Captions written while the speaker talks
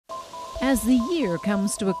As the year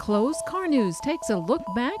comes to a close, Car News takes a look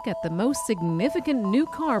back at the most significant new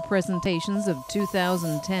car presentations of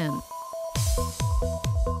 2010.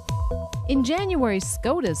 In January,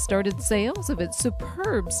 Skoda started sales of its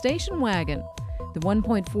superb station wagon. The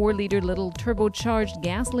 1.4-liter little turbocharged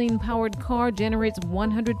gasoline-powered car generates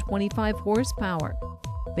 125 horsepower.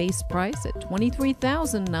 Base price at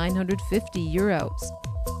 €23,950.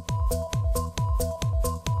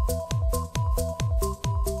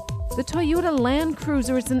 The Toyota Land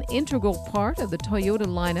Cruiser is an integral part of the Toyota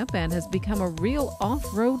lineup and has become a real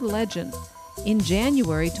off-road legend. In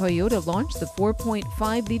January, Toyota launched the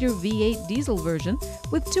 4.5-liter V8 diesel version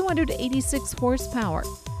with 286 horsepower.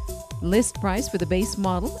 List price for the base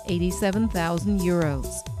model,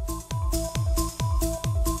 €87,000.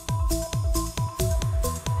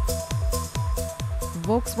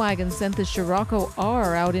 Volkswagen sent the Scirocco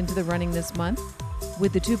R out into the running this month.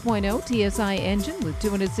 With the 2.0 TSI engine with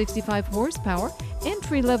 265 horsepower,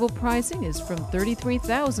 entry-level pricing is from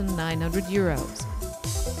 €33,900.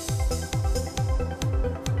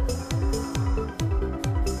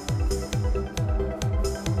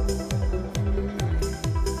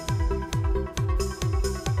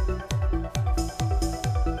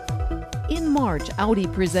 In March, Audi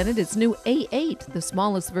presented its new A8. The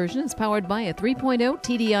smallest version is powered by a 3.0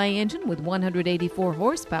 TDI engine with 184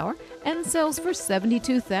 horsepower and sells for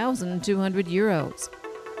 €72,200.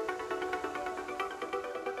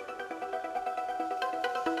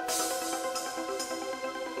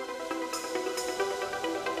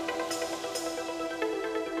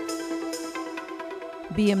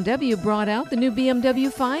 BMW brought out the new BMW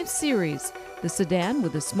 5 Series. The sedan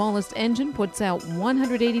with the smallest engine puts out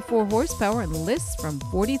 184 horsepower and lists from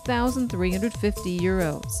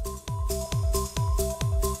 €40,350.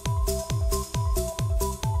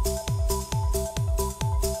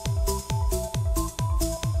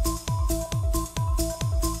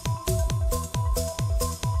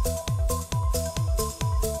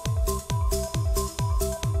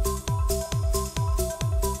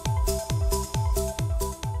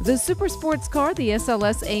 The super sports car, the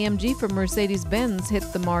SLS AMG from Mercedes-Benz,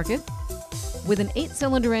 hit the market. With an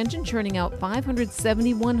 8-cylinder engine churning out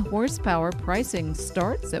 571 horsepower, pricing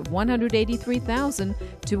starts at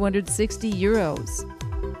 €183,260.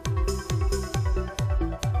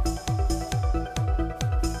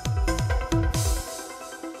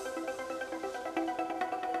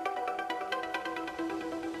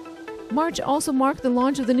 March also marked the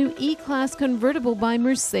launch of the new E-Class convertible by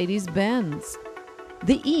Mercedes-Benz.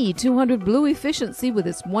 The E200 Blue Efficiency with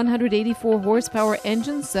its 184 horsepower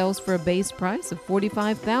engine sells for a base price of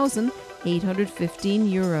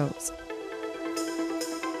 €45,815.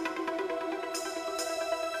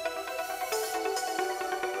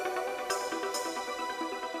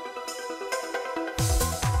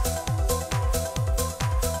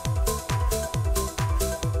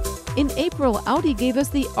 In April, Audi gave us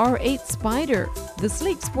the R8 Spider. The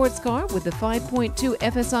sleek sports car with the 5.2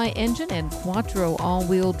 FSI engine and Quattro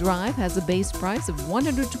all-wheel drive has a base price of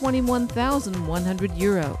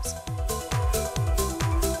 €121,100.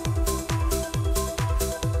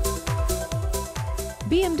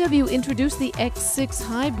 BMW introduced the X6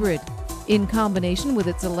 Hybrid. In combination with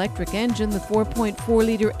its electric engine, the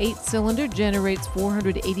 4.4-liter 8-cylinder generates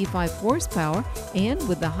 485 horsepower, and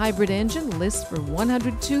with the hybrid engine lists for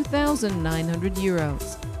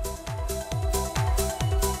 €102,900.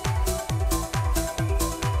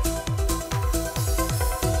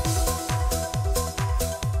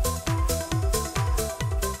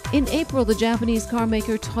 In April, the Japanese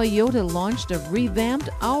carmaker Toyota launched a revamped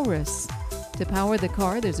Auris. To power the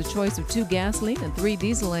car, there's a choice of 2 gasoline and 3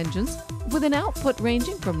 diesel engines, with an output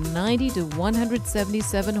ranging from 90 to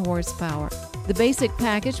 177 horsepower. The basic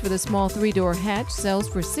package for the small 3-door hatch sells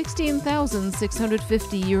for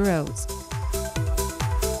 €16,650.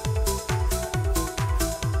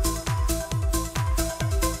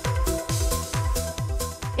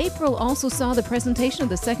 April also saw the presentation of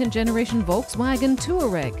the second-generation Volkswagen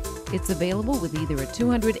Touareg. It's available with either a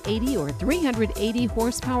 280 or 380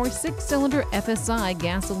 horsepower 6-cylinder FSI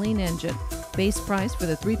gasoline engine. Base price for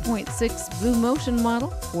the 3.6 Blue Motion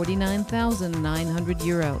model,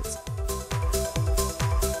 €49,900.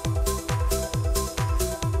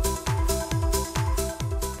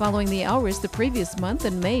 Following the Auris the previous month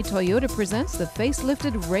in May, Toyota presents the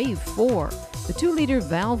facelifted RAV4. The 2-liter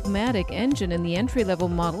Valve-matic engine in the entry-level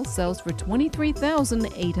model sells for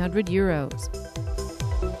 €23,800.